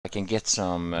can get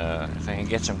some, if I can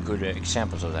get some good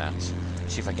examples of that.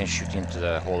 See if I can shoot into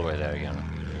the hallway there again.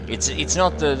 It's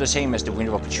not the same as the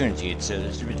window of opportunity. It's a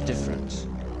bit different.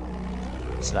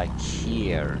 It's like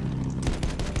here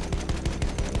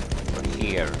or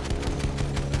here.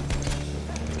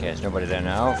 Okay, there's nobody there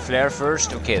now. Flare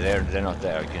first. Okay, they're not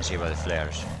there. You can see by the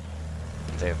flares.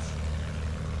 They've.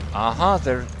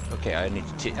 They're okay. I need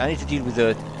to deal with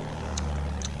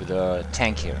the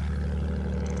tank here.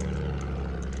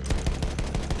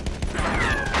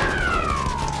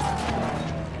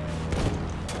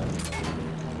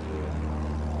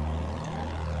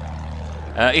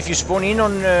 If you spawn in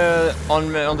on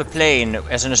the plane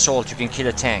as an assault, you can kill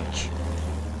a tank.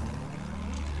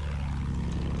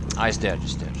 He's dead.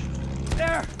 He's dead.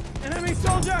 There, enemy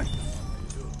soldier.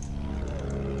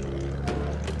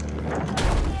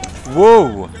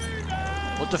 Whoa!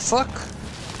 What the fuck?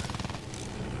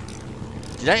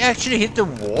 Did I actually hit the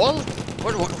wall?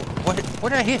 What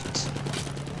did I hit?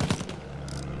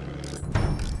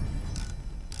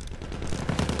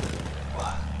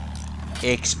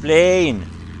 Explain!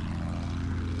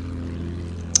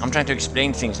 I'm trying to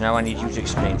explain things, now I need you to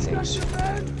explain things. I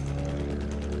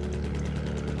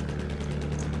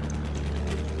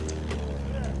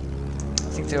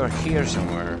think they were here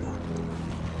somewhere.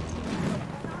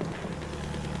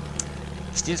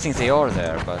 I still think they are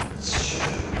there, but...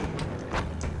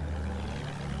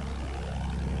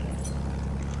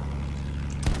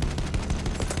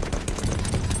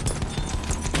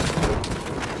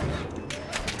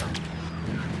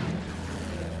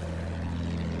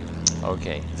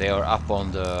 Okay, they are up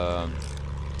on the...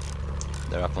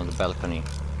 They're up on the balcony.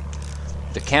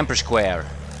 The camper square.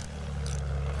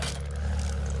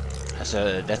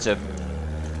 That's a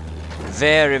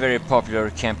very, very popular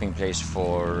camping place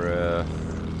for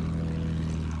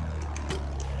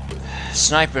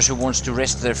snipers who wants to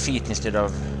rest their feet instead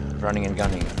of running and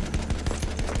gunning.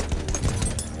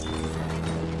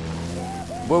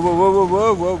 Whoa, whoa, whoa, whoa,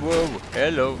 whoa, whoa, whoa.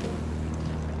 Hello.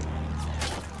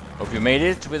 Hope you made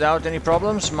it without any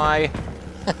problems, my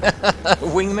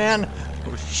wingman.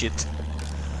 Holy shit.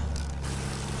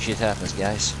 Shit happens,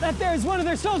 guys. That there is one of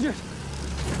their soldiers.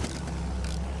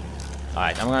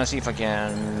 Alright, I'm gonna see if I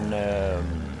can...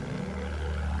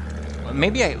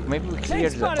 maybe we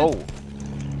cleared the... Oh!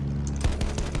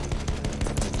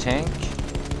 The tank?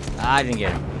 I didn't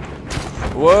get him.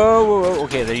 Whoa, whoa, whoa,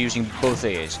 okay, they're using both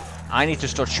AAs. I need to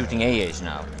start shooting AAs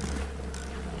now.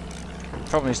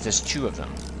 Problem is there's two of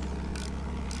them.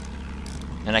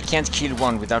 And I can't kill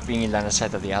one without being in line of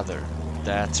sight of the other.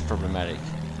 That's problematic.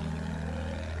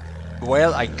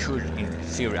 Well, I could, in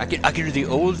theory. I could do the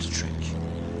old trick.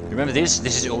 Remember this?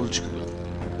 This is old school.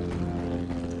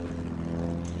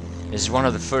 This is one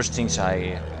of the first things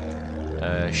I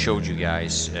showed you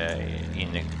guys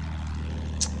in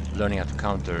learning how to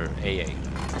counter AA.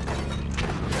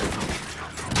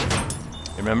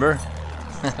 Remember?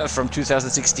 From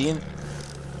 2016?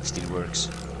 Still works.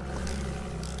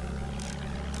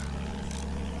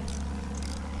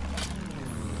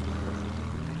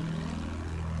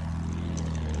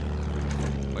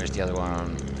 Where's the other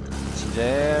one? Is he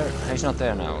there? He's not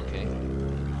there now, okay.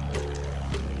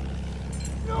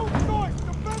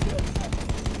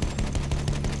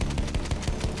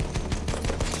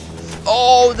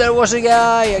 Oh, there was a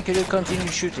guy! I could have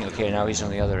continued shooting. Okay, now he's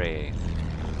on the other AA.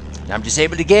 I'm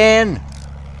disabled again!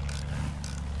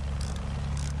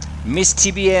 Miss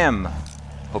TBM!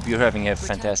 Hope you're having a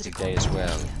fantastic day as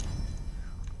well.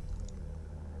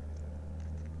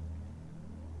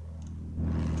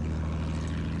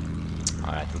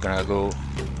 Alright, we're gonna go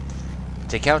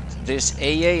take out this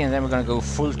AA and then we're gonna go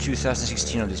full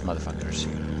 2016 on these motherfuckers.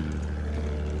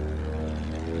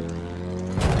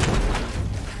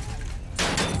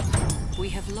 We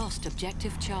have lost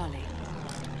objective Charlie.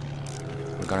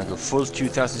 We're gonna go full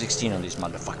 2016 on these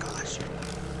motherfuckers.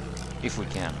 If we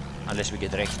can. Unless we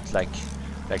get wrecked like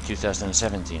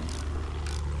 2017.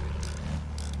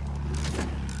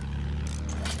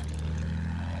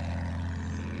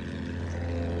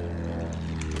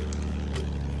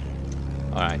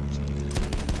 Alright.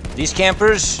 These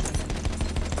campers.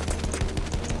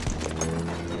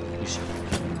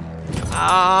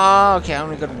 Ah, okay, I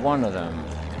only got one of them.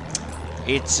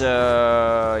 It's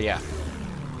yeah.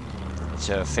 It's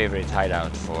a favorite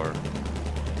hideout for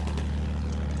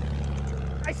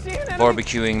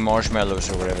barbecuing marshmallows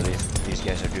or whatever these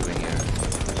guys are doing here.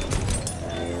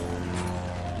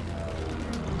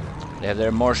 They have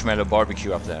their marshmallow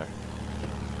barbecue up there.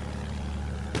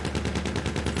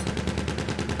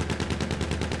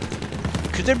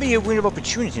 Could there be a window of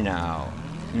opportunity now?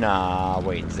 Nah,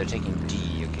 wait, they're taking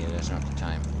D. Okay, that's not the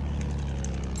time.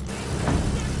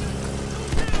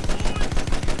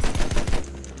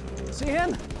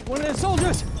 Lian, one of their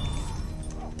soldiers!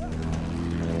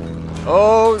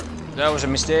 Oh, that was a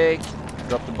mistake.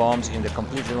 Dropped the bombs in the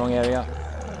completely wrong area.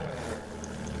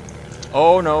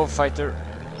 Oh no, fighter.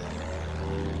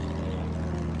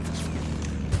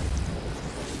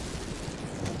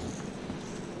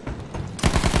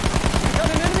 Got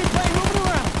an enemy plane moving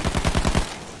around!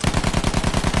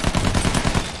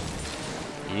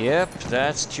 Yep,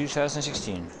 that's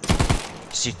 2016.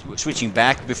 Switching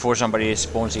back before somebody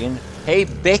spawns in. Hey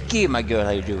Becky, my girl,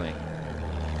 how you doing?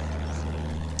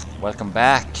 Welcome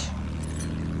back.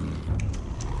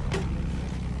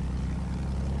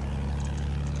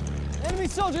 Enemy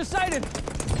soldier sighted!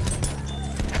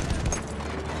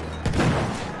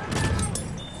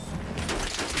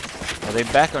 Are they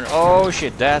back on? Oh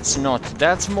shit, that's not.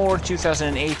 That's more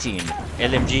 2018.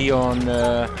 LMG on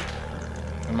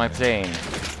my plane.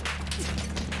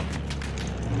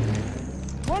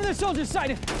 One of their soldiers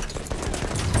sighted!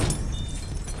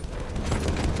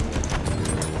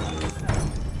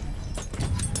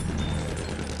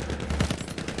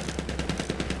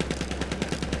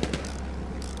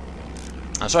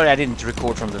 I'm sorry I didn't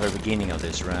record from the very beginning of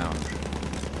this round.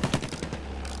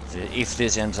 If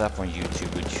this ends up on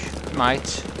YouTube, which it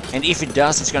might. And if it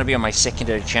does, it's gonna be on my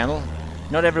secondary channel.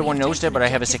 Not everyone knows that, but I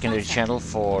have a secondary channel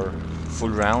for full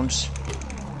rounds.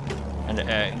 And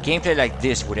gameplay like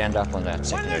this would end up on that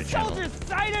secondary channel. One of their soldiers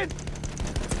sighted!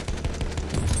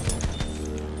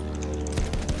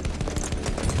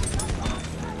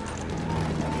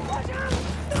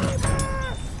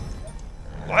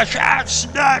 Watch out,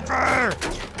 sniper!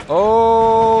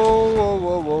 Oh, whoa,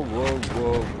 whoa, whoa, whoa,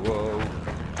 whoa, whoa.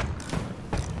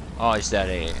 Oh, is that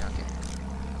a... Okay.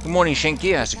 Good morning,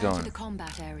 Shinky. How's it going? The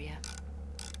combat area.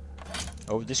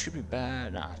 Oh, this could be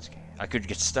bad. Nah, it's okay. I could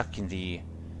get stuck in the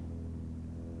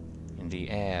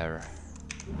air.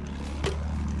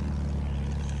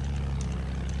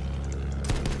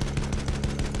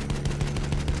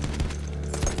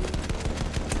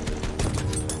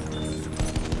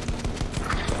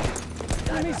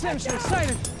 Enemy sensor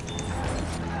sighted!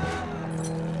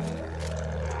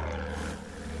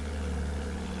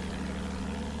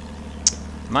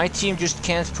 My team just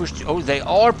can't push. Oh, they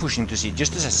are pushing to C,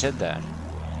 just as I said that.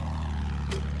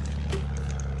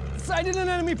 Sighted an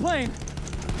enemy plane!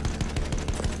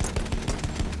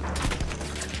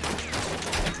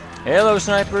 Hello,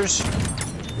 snipers.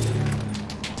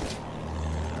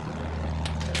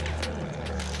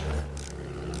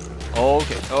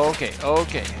 Okay, okay,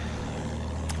 okay.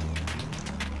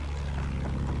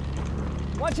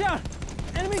 Watch out!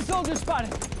 Enemy soldier spotted!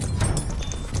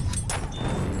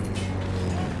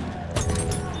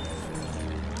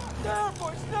 Down,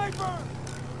 boy, sniper!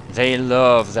 They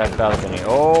love that balcony.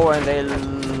 Oh, and they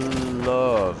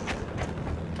love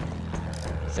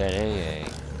that AA.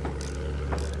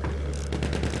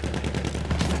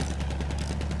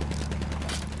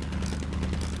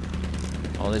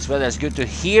 All is well. That's good to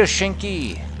hear,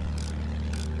 Shinky.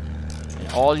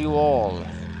 And all you all.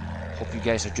 Hope you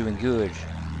guys are doing good.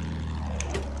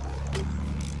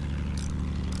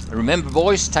 Remember,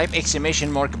 boys, type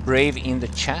 !brave in the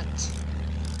chat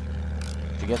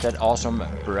to get that awesome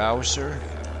browser.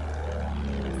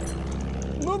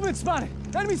 Movement spotted!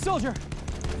 Enemy soldier!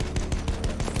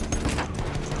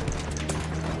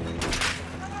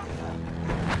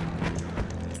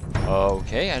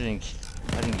 Okay, I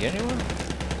didn't get anyone.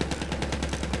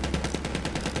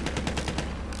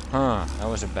 Huh? That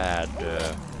was a bad.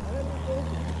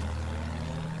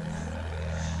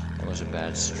 That was a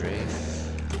bad strafe.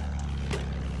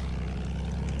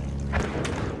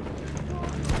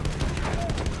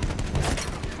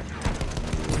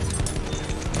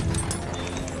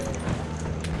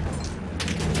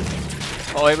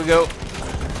 Oh, here we go.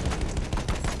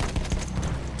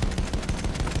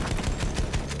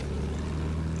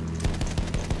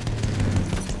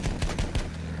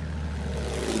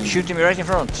 Shooting me right in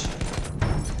front.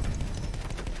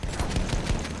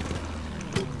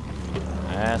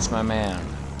 That's my man.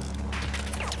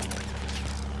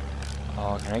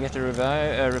 Oh, can I get the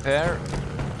repair?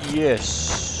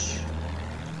 Yes.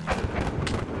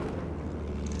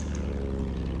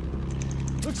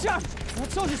 Look sharp!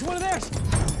 That soldier's one of theirs!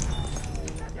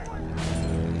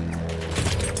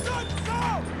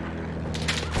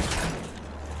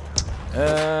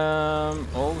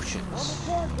 Oh shit.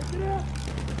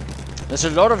 There's a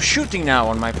lot of shooting now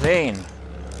on my plane.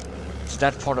 It's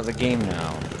that part of the game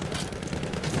now.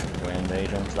 When they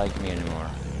don't like me anymore.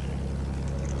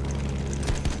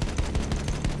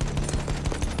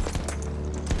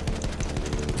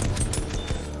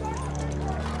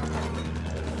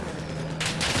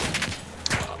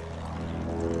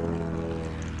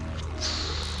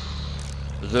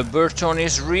 The Burton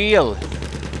is real.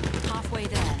 Halfway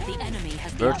there, the enemy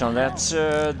has been Burton,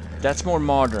 that's more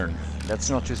modern. That's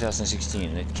not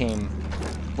 2016. It came.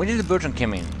 When did the Burton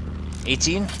come in?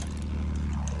 18?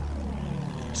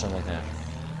 Something like that.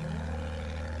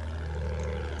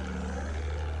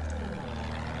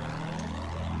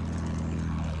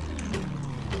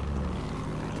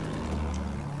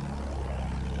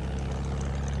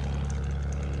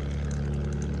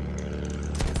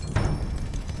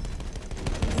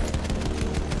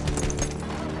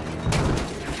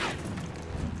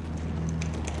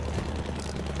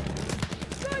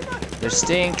 They're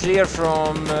staying clear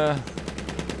from my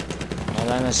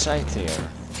line of sight here.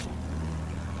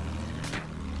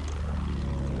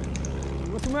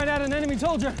 Looking right at an enemy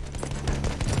soldier.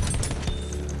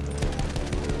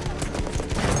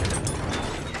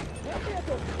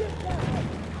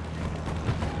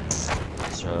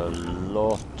 It's a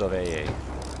lot of AA.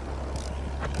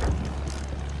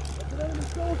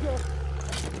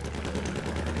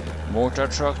 Mortar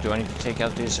truck. Do I need to take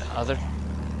out this other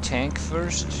tank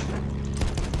first?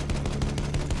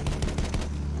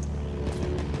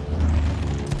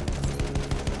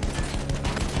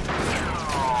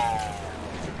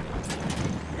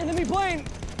 Enemy plane.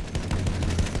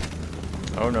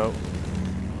 Oh no.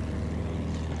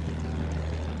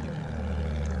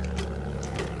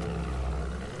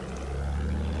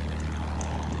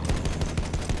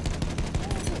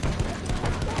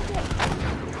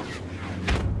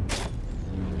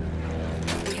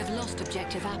 We have lost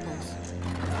objective apples.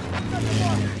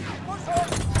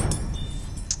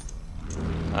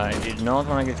 I did not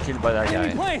want to get killed by that Enemy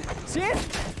guy. plane. See it?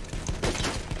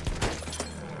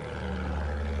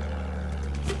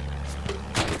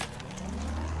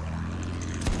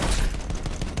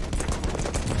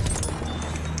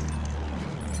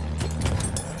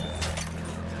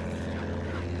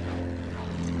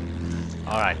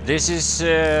 Alright, this is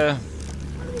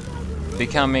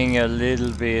becoming a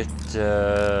little bit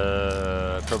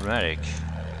problematic.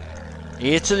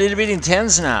 It's a little bit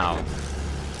intense now.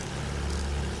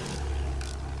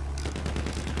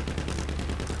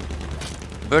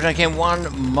 Burton came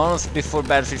 1 month before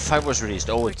Battlefield 5 was released.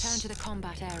 Oh, Return it's... to the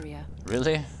combat area.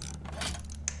 Really?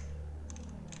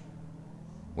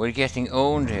 We're getting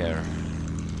owned here.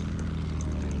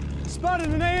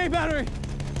 Spotted an AA battery.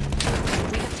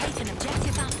 We have taken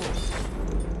objective apples.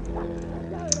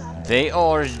 They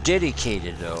are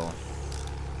dedicated though.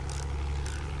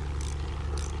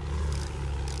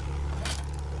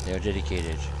 They are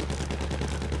dedicated.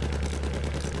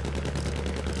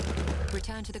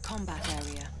 Return to the combat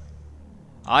area.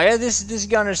 Ah, yeah, this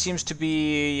gunner seems to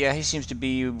be... Yeah, he seems to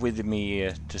be with me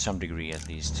to some degree at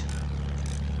least.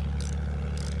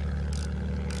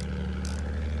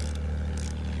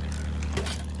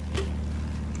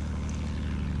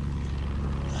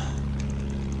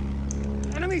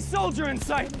 Enemy soldier in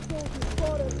sight.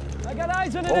 I got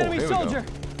eyes on an Oh, enemy here we go. soldier.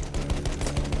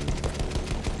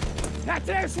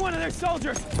 There's one of their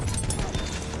soldiers.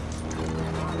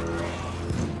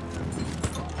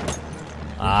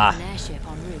 Ah, An airship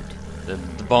en route.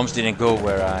 the bombs didn't go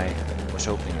where I was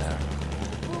hoping there.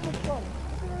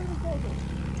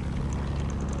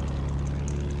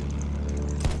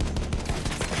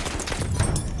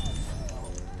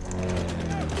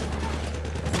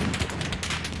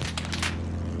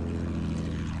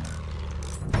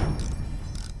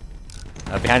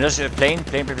 Behind us, plane.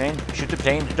 Shoot the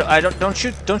plane. Don't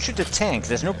shoot the tank.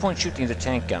 There's no point shooting the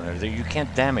tank gunner. You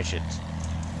can't damage it.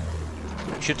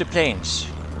 Shoot the planes.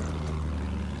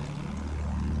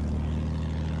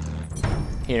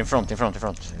 Here in front.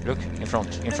 Look, in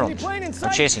front. plane in I'm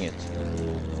sight. chasing it.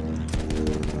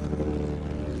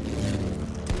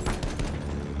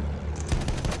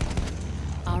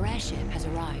 Our airship has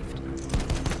arrived.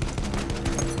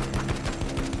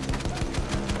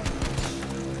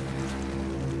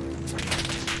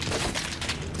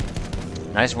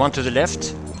 Nice, one to the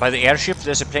left. By the airship,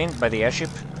 there's a plane. By the airship.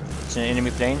 It's an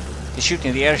enemy plane. He's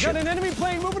shooting the airship. Got an enemy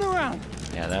plane moving around.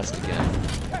 Yeah, that's the guy.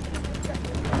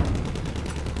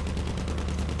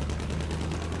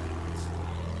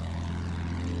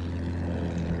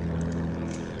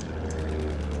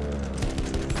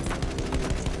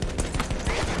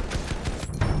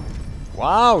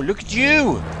 Wow, look at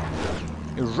you!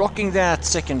 You're rocking that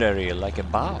secondary like a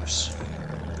boss.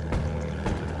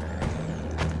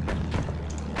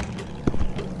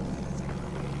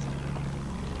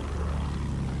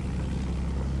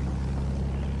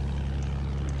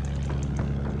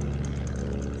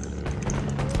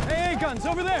 AA guns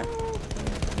over there.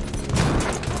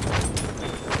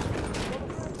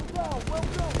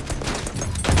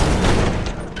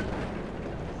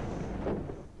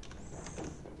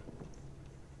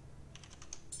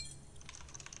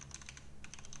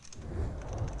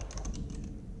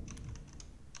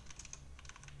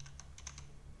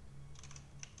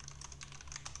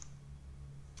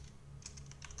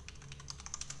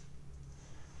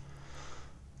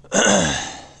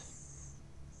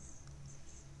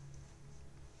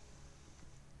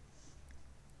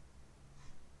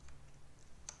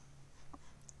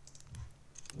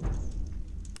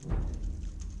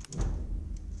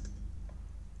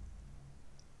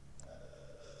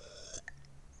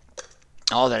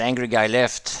 Oh, that angry guy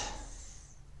left.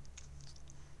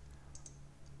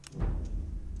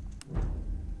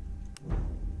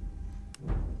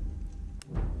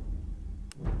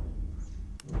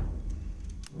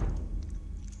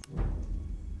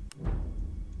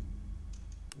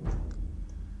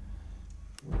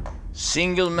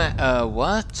 Single man,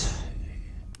 what?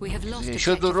 We have lost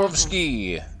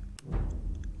Shodorovsky.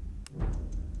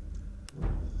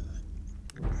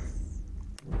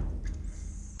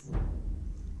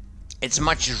 It's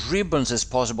much ribbons as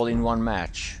possible in one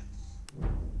match.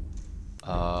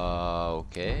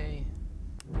 Okay.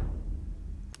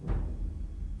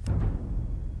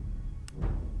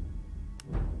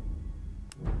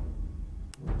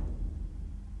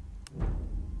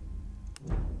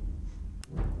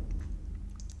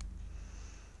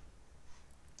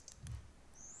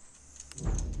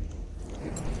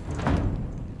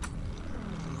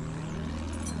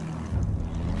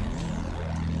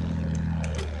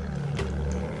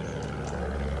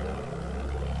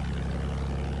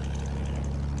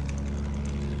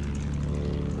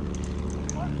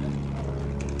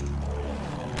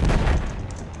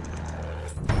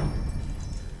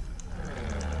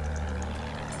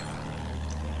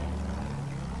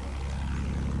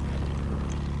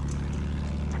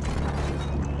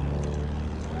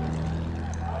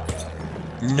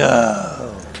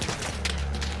 No.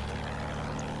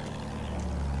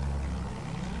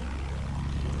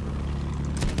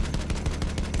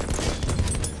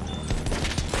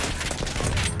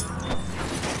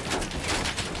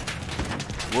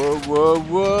 Whoa, whoa,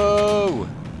 whoa.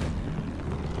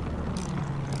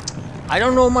 I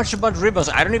don't know much about ribbons.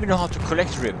 I don't even know how to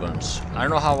collect ribbons. I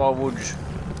don't know how I would...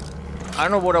 I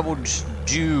don't know what I would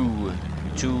do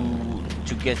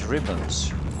to get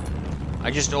ribbons. I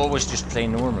just always just play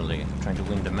normally, trying to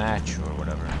win the match or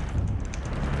whatever.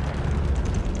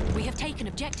 We have taken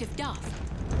objective Duff.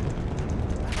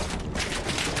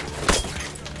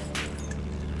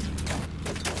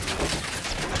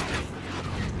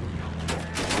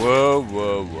 Whoa,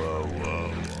 whoa, whoa,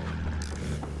 whoa.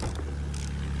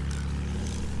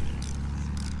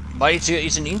 But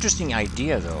it's an interesting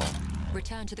idea though.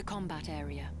 Return to the combat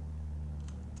area.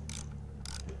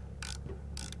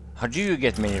 How do you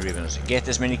get many ribbons? Get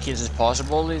as many kills as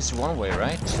possible is one way,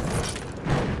 right?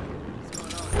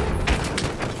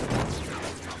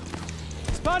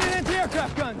 Spotted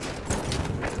anti-aircraft guns!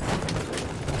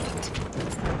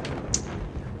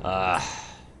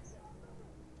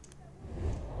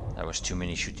 That was too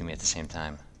many shooting me at the same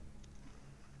time.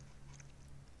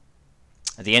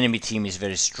 The enemy team is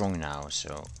very strong now,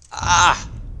 so...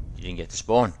 You didn't get the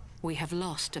spawn. We have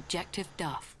lost objective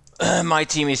Duff. My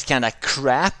team is kinda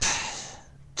crap,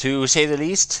 to say the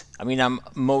least. I mean, I'm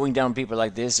mowing down people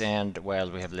like this, and, well,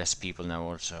 we have less people now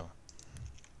also.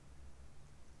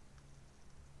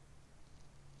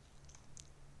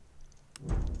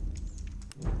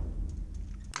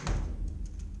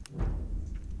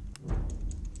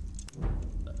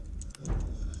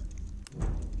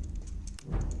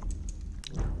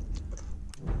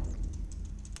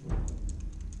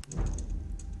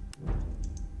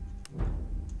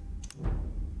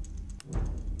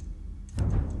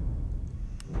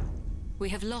 We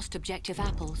have lost objective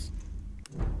apples.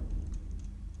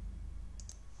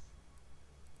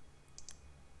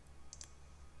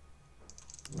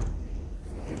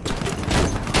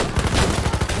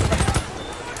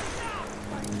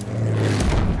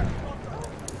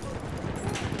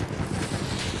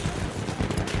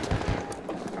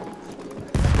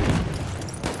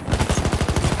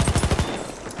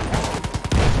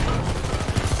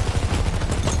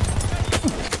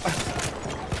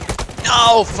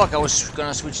 Oh fuck, I was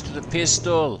gonna switch to the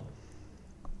pistol.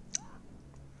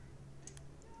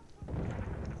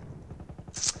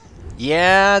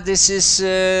 Yeah, this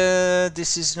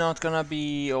is not gonna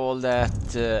be all that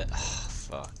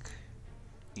fuck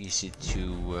easy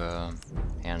to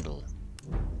handle.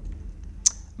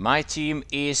 My team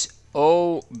is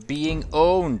being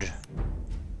owned.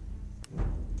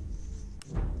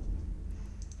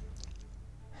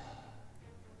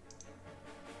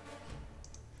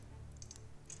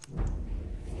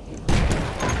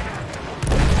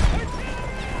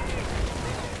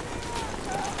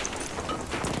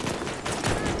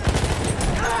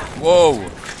 Whoa!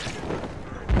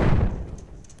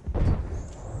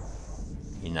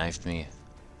 He knifed me.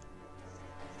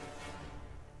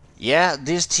 Yeah,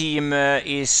 this team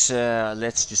is,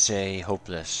 let's just say,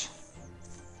 hopeless.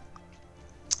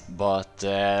 But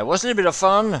it was a little bit of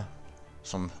fun.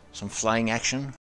 Some flying action.